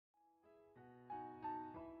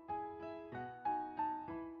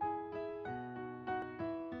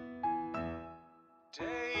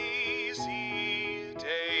Daisy,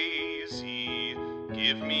 Daisy,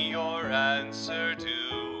 give me your answer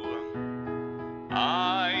too.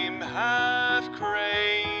 I'm half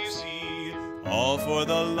crazy. All for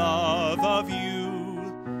the love of you.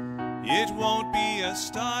 It won't be a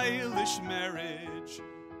stylish marriage.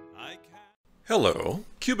 Hello,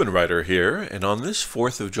 Cubanwriter here, and on this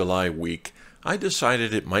 4th of July week, I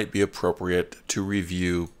decided it might be appropriate to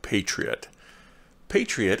review Patriot.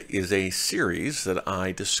 Patriot is a series that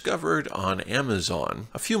I discovered on Amazon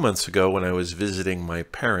a few months ago when I was visiting my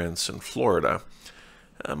parents in Florida.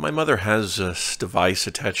 My mother has a device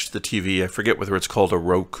attached to the TV. I forget whether it's called a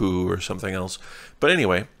Roku or something else. But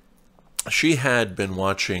anyway, she had been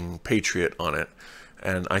watching Patriot on it,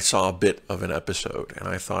 and I saw a bit of an episode, and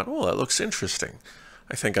I thought, oh, that looks interesting.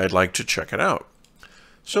 I think I'd like to check it out.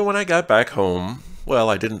 So when I got back home, well,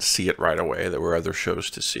 I didn't see it right away. There were other shows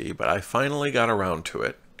to see, but I finally got around to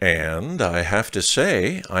it. And I have to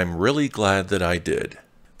say, I'm really glad that I did.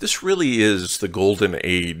 This really is the golden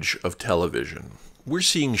age of television. We're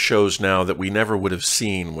seeing shows now that we never would have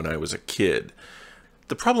seen when I was a kid.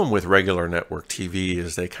 The problem with regular network TV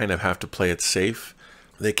is they kind of have to play it safe.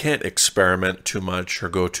 They can't experiment too much or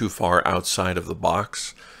go too far outside of the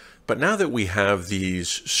box. But now that we have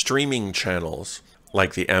these streaming channels,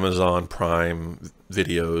 like the Amazon Prime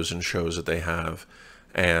videos and shows that they have,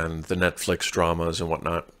 and the Netflix dramas and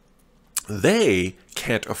whatnot, they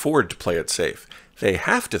can't afford to play it safe. They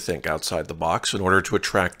have to think outside the box in order to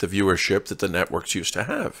attract the viewership that the networks used to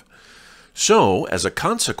have. So, as a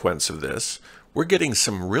consequence of this, we're getting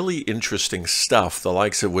some really interesting stuff, the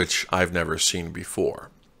likes of which I've never seen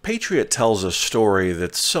before. Patriot tells a story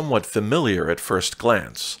that's somewhat familiar at first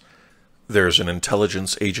glance. There's an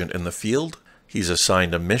intelligence agent in the field. He's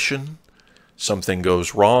assigned a mission. Something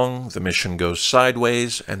goes wrong, the mission goes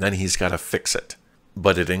sideways, and then he's got to fix it.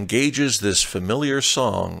 But it engages this familiar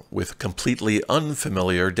song with completely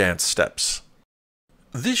unfamiliar dance steps.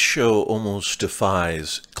 This show almost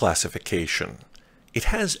defies classification. It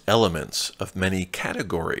has elements of many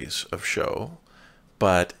categories of show,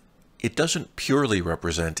 but it doesn't purely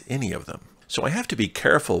represent any of them. So I have to be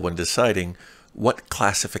careful when deciding what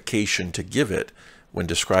classification to give it when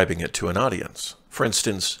describing it to an audience. For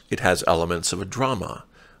instance, it has elements of a drama,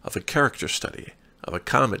 of a character study, of a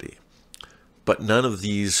comedy, but none of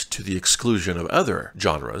these to the exclusion of other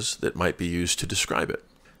genres that might be used to describe it.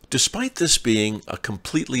 Despite this being a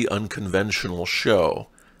completely unconventional show,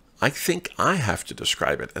 I think I have to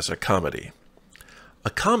describe it as a comedy. A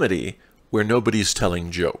comedy where nobody's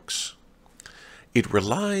telling jokes. It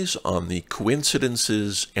relies on the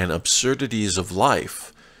coincidences and absurdities of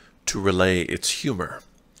life to relay its humor.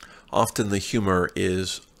 Often the humor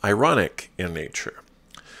is ironic in nature.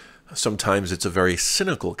 Sometimes it's a very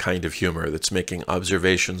cynical kind of humor that's making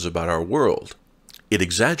observations about our world. It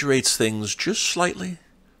exaggerates things just slightly,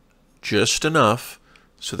 just enough,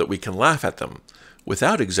 so that we can laugh at them,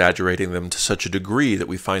 without exaggerating them to such a degree that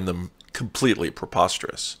we find them completely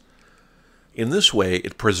preposterous. In this way,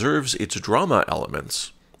 it preserves its drama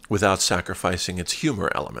elements without sacrificing its humor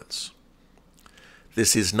elements.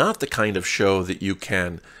 This is not the kind of show that you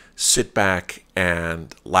can sit back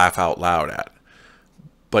and laugh out loud at,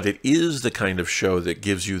 but it is the kind of show that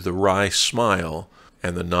gives you the wry smile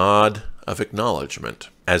and the nod of acknowledgement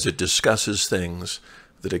as it discusses things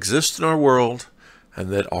that exist in our world and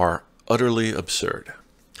that are utterly absurd.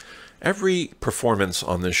 Every performance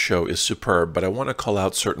on this show is superb, but I want to call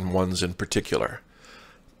out certain ones in particular.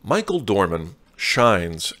 Michael Dorman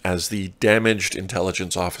shines as the damaged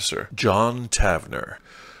intelligence officer, John Tavner,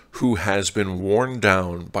 who has been worn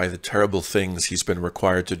down by the terrible things he's been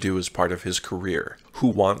required to do as part of his career, who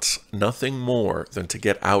wants nothing more than to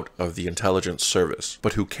get out of the intelligence service,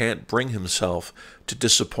 but who can't bring himself to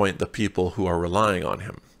disappoint the people who are relying on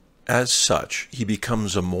him. As such, he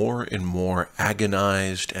becomes a more and more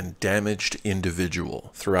agonized and damaged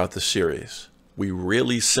individual throughout the series. We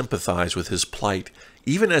really sympathize with his plight,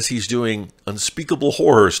 even as he's doing unspeakable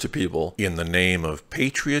horrors to people in the name of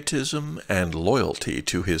patriotism and loyalty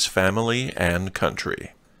to his family and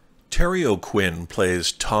country. Terry O'Quinn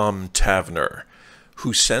plays Tom Tavner,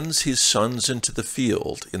 who sends his sons into the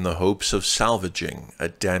field in the hopes of salvaging a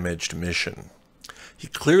damaged mission. He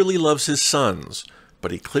clearly loves his sons,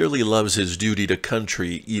 but he clearly loves his duty to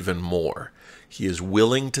country even more. He is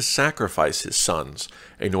willing to sacrifice his sons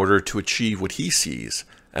in order to achieve what he sees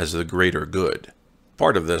as the greater good.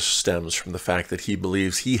 Part of this stems from the fact that he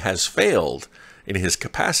believes he has failed in his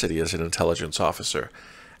capacity as an intelligence officer,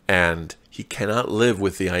 and he cannot live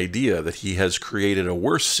with the idea that he has created a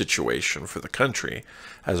worse situation for the country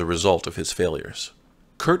as a result of his failures.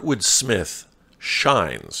 Kurtwood Smith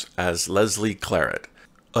shines as Leslie Claret,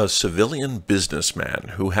 a civilian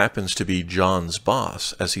businessman who happens to be John's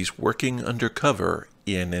boss as he's working undercover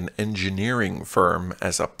in an engineering firm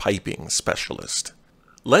as a piping specialist.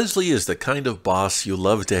 Leslie is the kind of boss you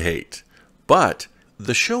love to hate, but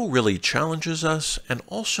the show really challenges us and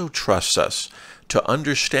also trusts us to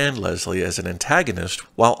understand Leslie as an antagonist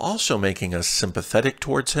while also making us sympathetic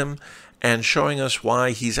towards him and showing us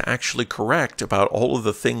why he's actually correct about all of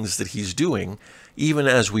the things that he's doing, even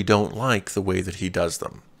as we don't like the way that he does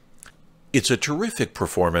them. It's a terrific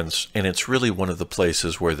performance, and it's really one of the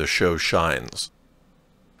places where the show shines.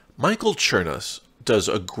 Michael Chernus does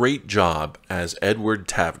a great job as Edward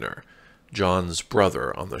Taverner, John's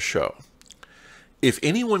brother on the show. If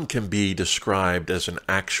anyone can be described as an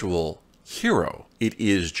actual hero, it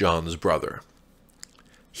is John's brother.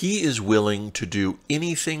 He is willing to do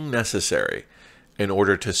anything necessary in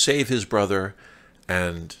order to save his brother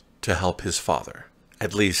and to help his father.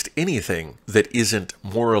 At least anything that isn't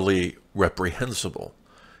morally reprehensible.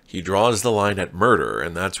 He draws the line at murder,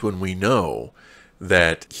 and that's when we know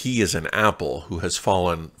that he is an apple who has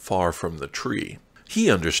fallen far from the tree. He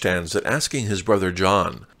understands that asking his brother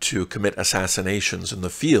John to commit assassinations in the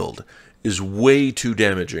field is way too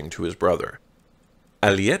damaging to his brother.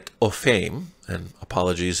 Aliette O'Fame, and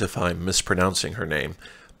apologies if I'm mispronouncing her name,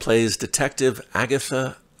 plays Detective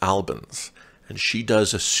Agatha Albans, and she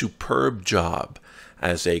does a superb job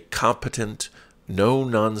as a competent,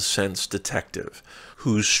 no-nonsense detective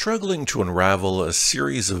who's struggling to unravel a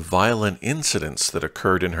series of violent incidents that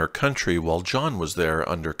occurred in her country while John was there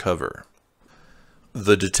undercover.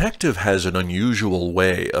 The detective has an unusual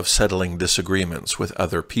way of settling disagreements with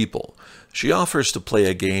other people. She offers to play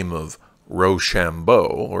a game of Rochambeau,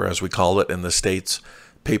 or as we call it in the States,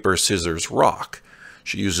 paper, scissors, rock.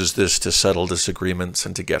 She uses this to settle disagreements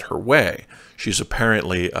and to get her way. She's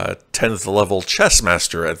apparently a 10th level chess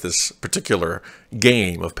master at this particular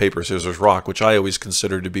game of paper, scissors, rock, which I always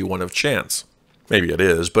consider to be one of chance. Maybe it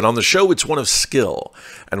is, but on the show it's one of skill,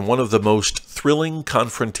 and one of the most thrilling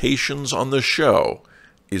confrontations on the show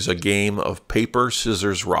is a game of paper,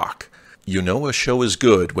 scissors, rock. You know a show is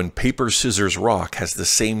good when paper, scissors, rock has the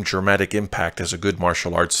same dramatic impact as a good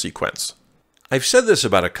martial arts sequence. I've said this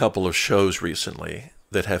about a couple of shows recently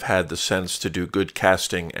that have had the sense to do good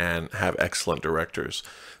casting and have excellent directors,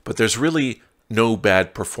 but there's really no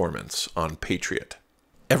bad performance on Patriot.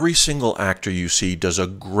 Every single actor you see does a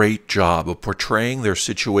great job of portraying their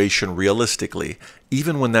situation realistically,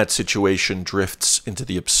 even when that situation drifts into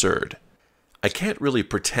the absurd. I can't really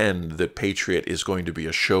pretend that Patriot is going to be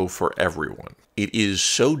a show for everyone. It is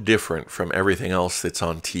so different from everything else that's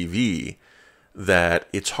on TV that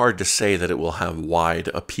it's hard to say that it will have wide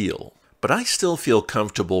appeal. But I still feel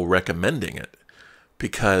comfortable recommending it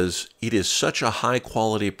because it is such a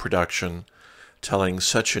high-quality production, telling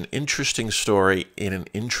such an interesting story in an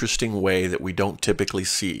interesting way that we don't typically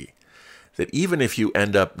see, that even if you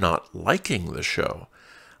end up not liking the show,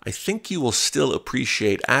 I think you will still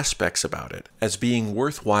appreciate aspects about it as being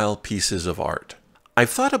worthwhile pieces of art. I've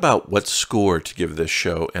thought about what score to give this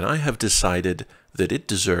show, and I have decided that it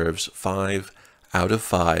deserves 5 out of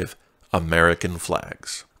 5 American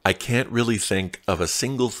flags. I can't really think of a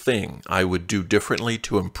single thing I would do differently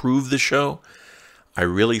to improve the show. I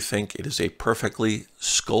really think it is a perfectly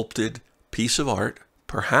sculpted piece of art,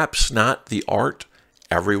 perhaps not the art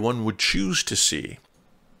everyone would choose to see,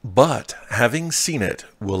 but having seen it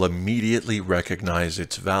will immediately recognize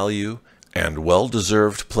its value and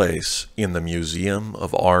well-deserved place in the museum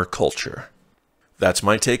of our culture. That's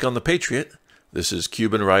my take on The Patriot. This is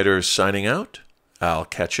Cubanwriter signing out. I'll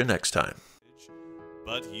catch you next time.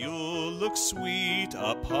 But you'll look sweet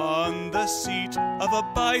upon the seat of a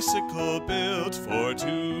bicycle built for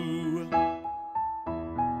two.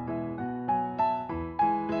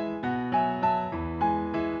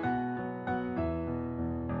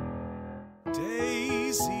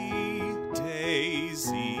 Daisy,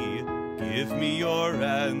 Daisy, give me your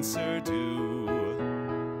answer too.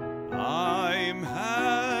 I'm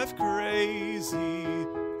half crazy,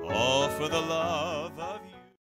 all for the love